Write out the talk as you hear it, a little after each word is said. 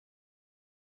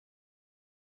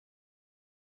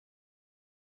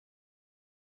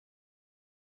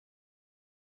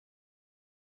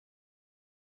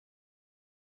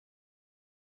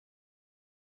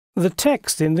The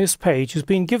text in this page has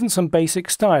been given some basic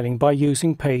styling by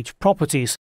using page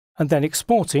properties and then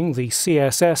exporting the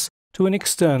CSS to an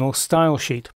external style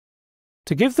sheet.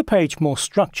 To give the page more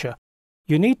structure,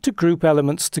 you need to group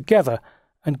elements together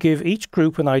and give each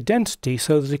group an identity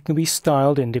so that it can be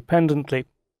styled independently.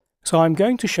 So I'm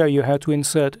going to show you how to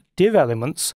insert div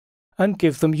elements and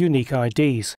give them unique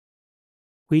IDs.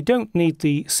 We don't need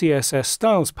the CSS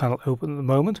Styles panel open at the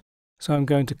moment, so I'm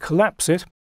going to collapse it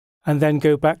and then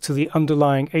go back to the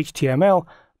underlying HTML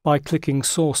by clicking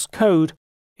Source Code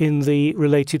in the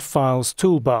Related Files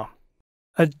toolbar.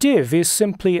 A div is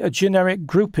simply a generic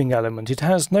grouping element. It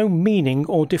has no meaning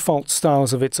or default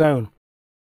styles of its own.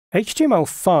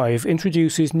 HTML5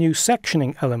 introduces new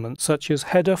sectioning elements such as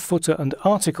header, footer and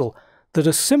article that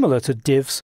are similar to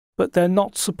divs, but they're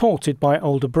not supported by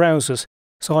older browsers,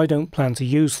 so I don't plan to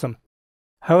use them.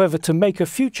 However, to make a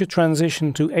future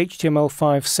transition to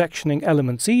HTML5 sectioning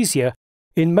elements easier,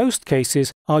 in most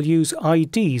cases I'll use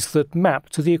IDs that map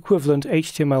to the equivalent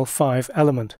HTML5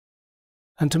 element.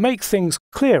 And to make things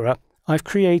clearer, I've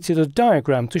created a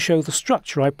diagram to show the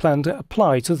structure I plan to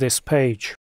apply to this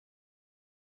page.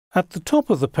 At the top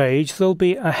of the page there'll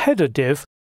be a header div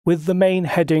with the main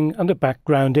heading and a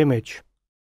background image.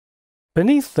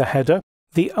 Beneath the header,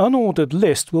 the unordered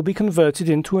list will be converted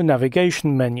into a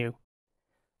navigation menu.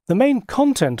 The main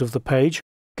content of the page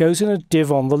goes in a div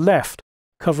on the left,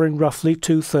 covering roughly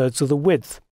 2/3 of the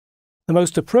width. The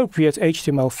most appropriate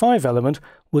HTML5 element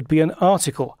would be an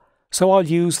article, so I'll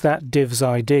use that div's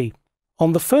ID.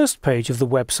 On the first page of the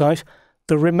website,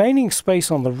 the remaining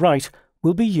space on the right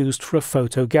will be used for a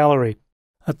photo gallery.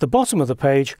 At the bottom of the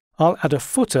page, I'll add a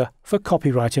footer for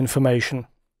copyright information.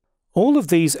 All of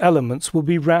these elements will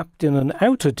be wrapped in an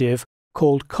outer div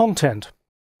called Content.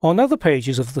 On other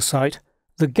pages of the site,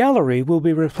 the gallery will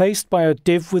be replaced by a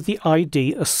div with the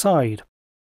ID aside.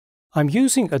 I'm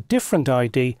using a different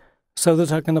ID so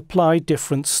that I can apply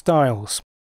different styles.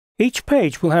 Each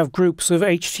page will have groups of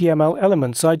HTML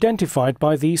elements identified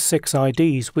by these 6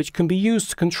 IDs, which can be used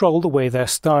to control the way they're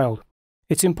styled.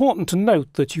 It's important to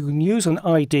note that you can use an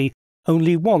ID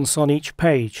only once on each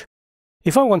page.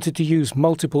 If I wanted to use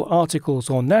multiple articles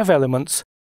or nav elements,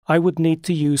 I would need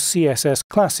to use CSS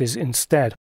classes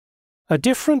instead. A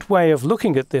different way of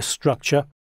looking at this structure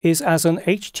is as an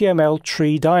HTML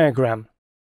tree diagram.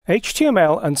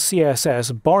 HTML and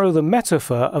CSS borrow the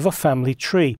metaphor of a family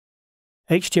tree.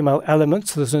 HTML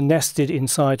elements that are nested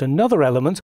inside another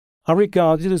element are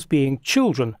regarded as being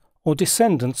children or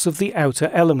descendants of the outer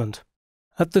element.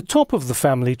 At the top of the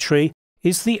family tree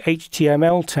is the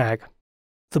HTML tag.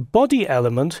 The body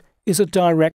element is a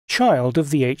direct child of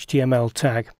the HTML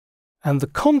tag, and the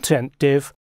content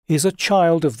div is a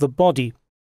child of the body.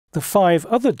 The 5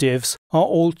 other divs are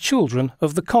all children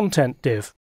of the content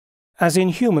div. As in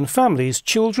human families,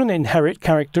 children inherit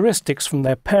characteristics from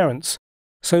their parents,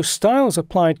 so styles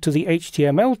applied to the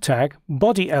HTML tag,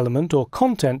 body element or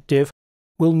content div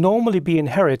will normally be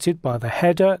inherited by the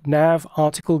header, nav,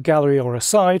 article, gallery or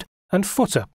aside, and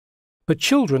footer. But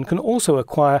children can also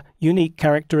acquire unique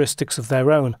characteristics of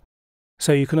their own,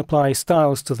 so you can apply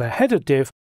styles to the header div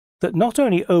that not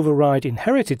only override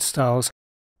inherited styles,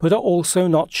 but are also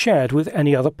not shared with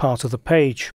any other part of the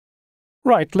page.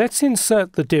 Right, let's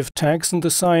insert the div tags and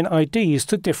assign IDs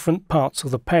to different parts of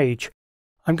the page.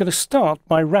 I'm going to start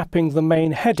by wrapping the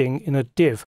main heading in a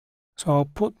div, so I'll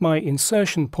put my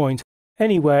insertion point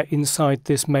anywhere inside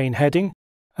this main heading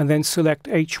and then select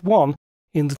H1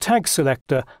 in the tag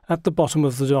selector at the bottom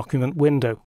of the document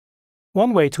window.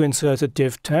 One way to insert a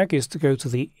div tag is to go to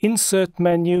the Insert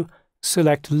menu,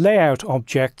 select Layout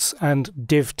Objects and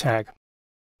Div Tag.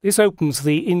 This opens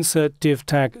the Insert Div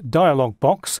Tag dialog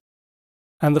box,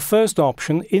 and the first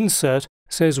option, Insert,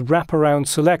 says Wraparound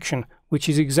Selection, which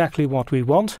is exactly what we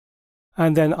want,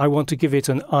 and then I want to give it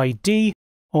an ID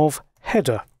of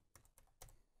Header.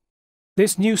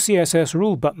 This new CSS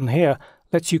rule button here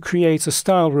lets you create a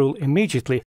style rule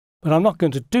immediately, but I'm not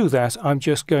going to do that. I'm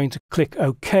just going to click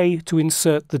OK to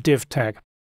insert the div tag.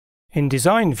 In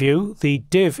Design View, the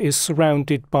div is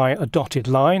surrounded by a dotted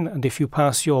line, and if you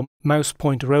pass your mouse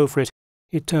pointer over it,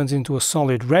 it turns into a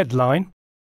solid red line.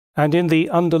 And in the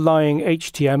underlying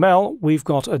HTML, we've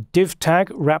got a div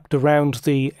tag wrapped around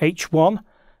the H1,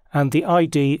 and the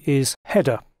ID is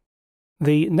header.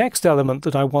 The next element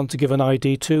that I want to give an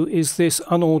ID to is this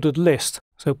unordered list.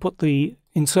 So put the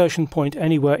insertion point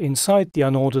anywhere inside the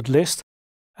unordered list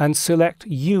and select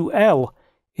UL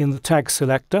in the tag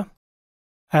selector.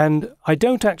 And I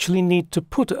don't actually need to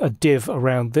put a div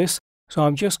around this, so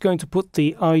I'm just going to put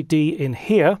the ID in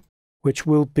here, which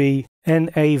will be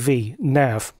NAV,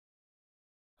 nav,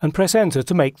 and press enter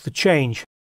to make the change.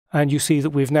 and you see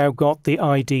that we've now got the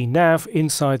ID nav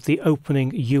inside the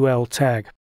opening UL tag.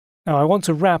 Now I want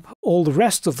to wrap all the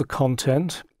rest of the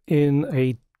content in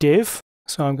a div,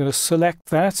 so I'm going to select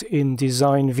that in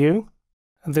Design View,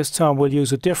 and this time we'll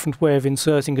use a different way of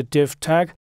inserting a div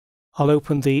tag. I'll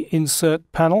open the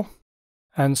Insert panel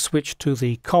and switch to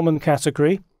the Common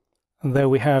category, and there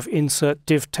we have Insert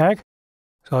Div Tag.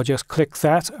 So I'll just click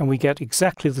that and we get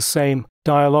exactly the same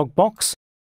dialog box.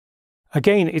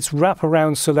 Again, it's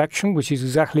wraparound selection, which is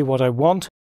exactly what I want,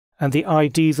 and the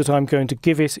ID that I'm going to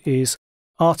give it is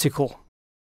article.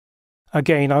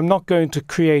 Again, I'm not going to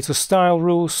create a style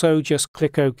rule, so just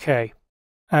click OK.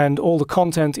 And all the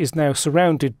content is now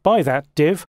surrounded by that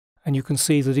div, and you can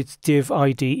see that it's div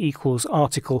ID equals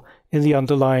article in the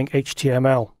underlying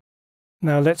HTML.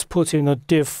 Now let's put in a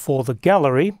div for the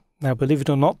gallery. Now, believe it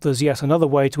or not, there's yet another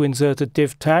way to insert a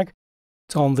div tag.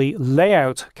 It's on the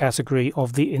Layout category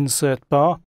of the Insert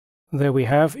bar. There we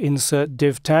have Insert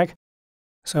Div Tag.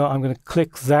 So I'm going to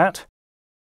click that.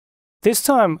 This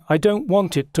time I don't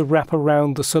want it to wrap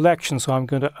around the selection, so I'm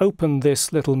going to open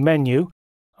this little menu,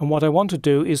 and what I want to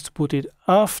do is to put it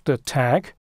after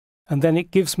tag, and then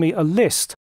it gives me a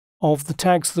list of the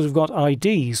tags that have got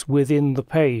IDs within the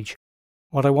page.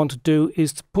 What I want to do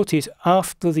is to put it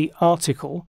after the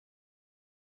article,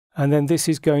 and then this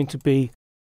is going to be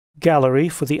gallery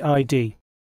for the ID.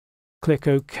 Click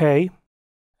OK,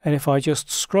 and if I just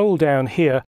scroll down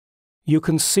here, you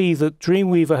can see that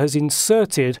Dreamweaver has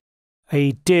inserted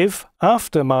a div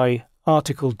after my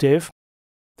article div.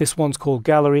 This one's called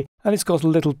gallery, and it's got a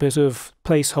little bit of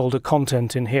placeholder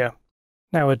content in here.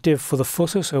 Now a div for the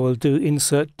footer, so we'll do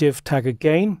Insert Div Tag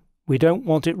again. We don't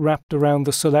want it wrapped around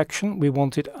the selection, we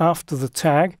want it after the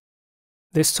tag.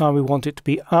 This time we want it to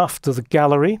be after the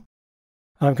gallery.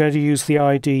 I'm going to use the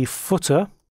ID footer,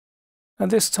 and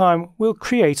this time we'll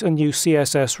create a new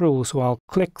CSS rule, so I'll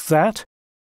click that,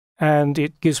 and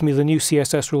it gives me the new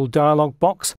CSS rule dialog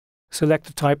box. Select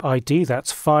a type ID,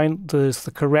 that's fine, there's the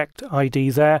correct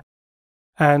ID there,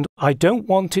 and I don't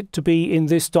want it to be in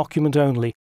this document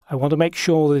only. I want to make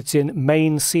sure that it's in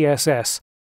main CSS,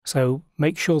 so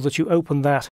make sure that you open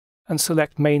that and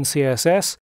select main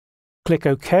CSS, click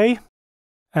OK.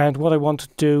 And what I want to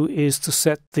do is to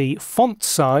set the font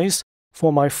size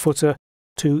for my footer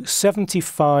to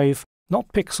 75,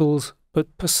 not pixels, but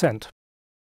 %.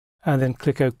 And then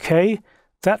click OK.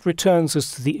 That returns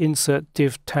us to the Insert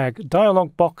Div Tag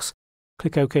dialog box.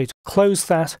 Click OK to close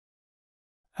that.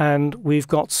 And we've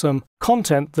got some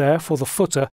content there for the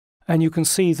footer. And you can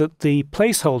see that the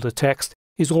placeholder text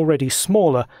is already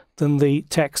smaller than the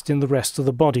text in the rest of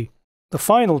the body. The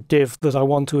final div that I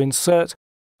want to insert,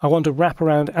 I want to wrap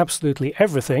around absolutely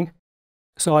everything,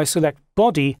 so I select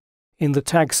Body in the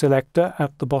Tag selector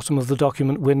at the bottom of the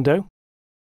document window,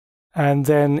 and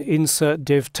then Insert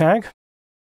Div Tag.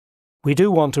 We do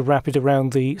want to wrap it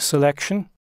around the selection,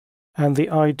 and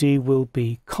the ID will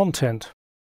be Content.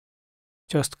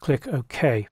 Just click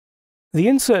OK. The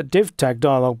Insert Div Tag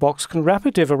dialog box can wrap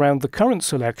a div around the current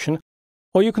selection,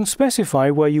 or you can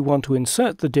specify where you want to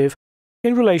insert the div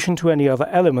in relation to any other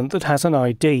element that has an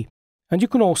ID. And you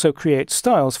can also create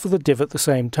styles for the div at the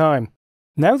same time.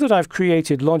 Now that I've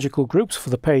created logical groups for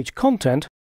the page content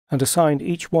and assigned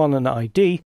each one an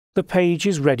ID, the page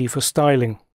is ready for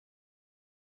styling.